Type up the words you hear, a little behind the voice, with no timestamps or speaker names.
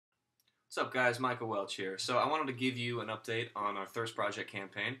What's up, guys? Michael Welch here. So I wanted to give you an update on our Thirst Project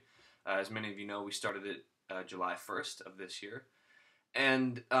campaign. As many of you know, we started it July 1st of this year.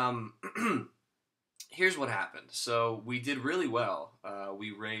 And here's what happened. So we did really well.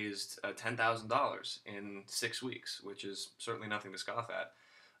 We raised $10,000 in 6 weeks, which is certainly nothing to scoff at.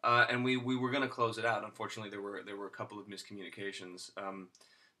 And we were going to close it out. Unfortunately, there were a couple of miscommunications.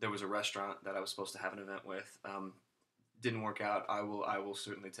 There was a restaurant that I was supposed to have an event with. Didn't work out. I will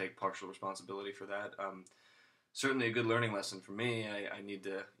certainly take partial responsibility for that. Certainly a good learning lesson for me. I need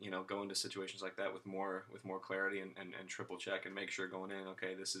to go into situations like that with more clarity and triple check and make sure going in,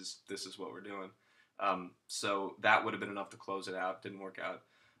 okay, this is what we're doing. So that would have been enough to close it out. Didn't work out.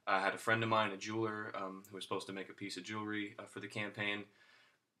 I had a friend of mine, a jeweler, who was supposed to make a piece of jewelry for the campaign.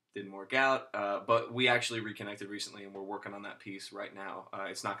 Didn't work out, but we actually reconnected recently, and we're working on that piece right now.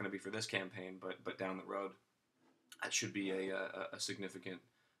 It's not going to be for this campaign, but down the road. That should be a significant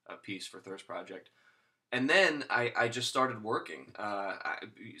piece for Thirst Project. And then I just started working.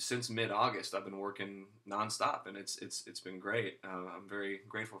 Since mid-August, I've been working nonstop, and it's been great. I'm very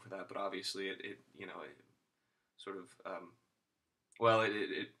grateful for that. But obviously, it sort of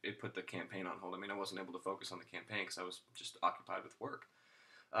it put the campaign on hold. I mean, I wasn't able to focus on the campaign because I was just occupied with work.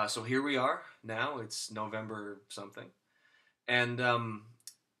 So here we are now. It's November something, and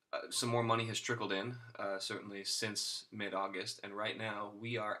some more money has trickled in, certainly since mid-August, and right now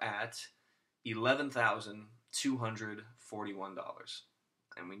we are at $11,241,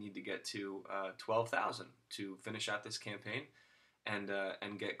 and we need to get to $12,000 to finish out this campaign, and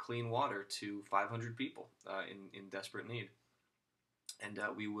get clean water to 500 people in desperate need, and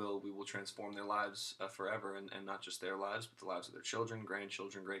we will transform their lives forever, and not just their lives, but the lives of their children,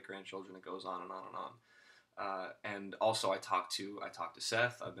 grandchildren, great-grandchildren. It goes on and on and on. And also, I talked to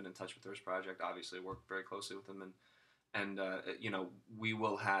Seth. I've been in touch with Thirst Project. Obviously, worked very closely with him, and we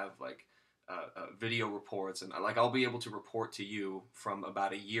will have video reports, and I'll be able to report to you from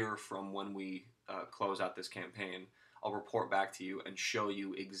about a year from when we close out this campaign. I'll report back to you and show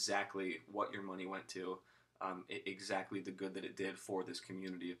you exactly what your money went to, exactly the good that it did for this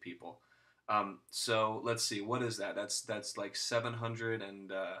community of people. So let's see, what is that? That's like 700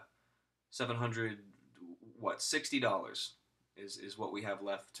 and 700. What, $60 is what we have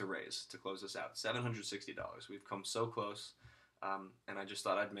left to raise to close this out. $760. We've come so close, and I just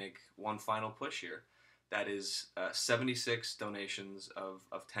thought I'd make one final push here. That is 76 donations of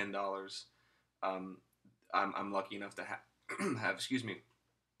 $10. I'm lucky enough to have excuse me,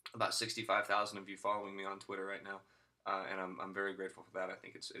 about 65,000 of you following me on Twitter right now, and I'm very grateful for that. I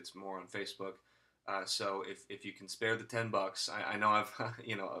think it's more on Facebook. So if you can spare the $10, I know I've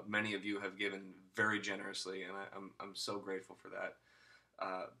many of you have given very generously, and I'm so grateful for that.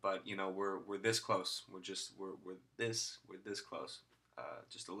 But we're this close. We're this close.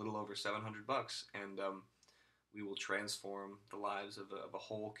 Just a little over $700, and we will transform the lives of a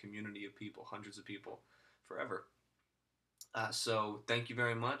whole community of people, hundreds of people, forever. So thank you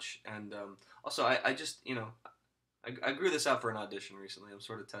very much, and also I just I grew this out for an audition recently. I'm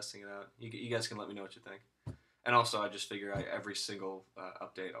sort of testing it out. You guys can let me know what you think. And also, I just figure every single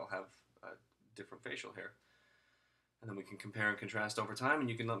update I'll have different facial hair. And then we can compare and contrast over time, and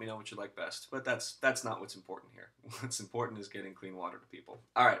you can let me know what you like best. But that's not what's important here. What's important is getting clean water to people.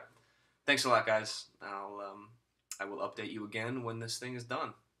 All right. Thanks a lot, guys. I will update you again when this thing is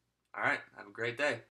done. All right. Have a great day.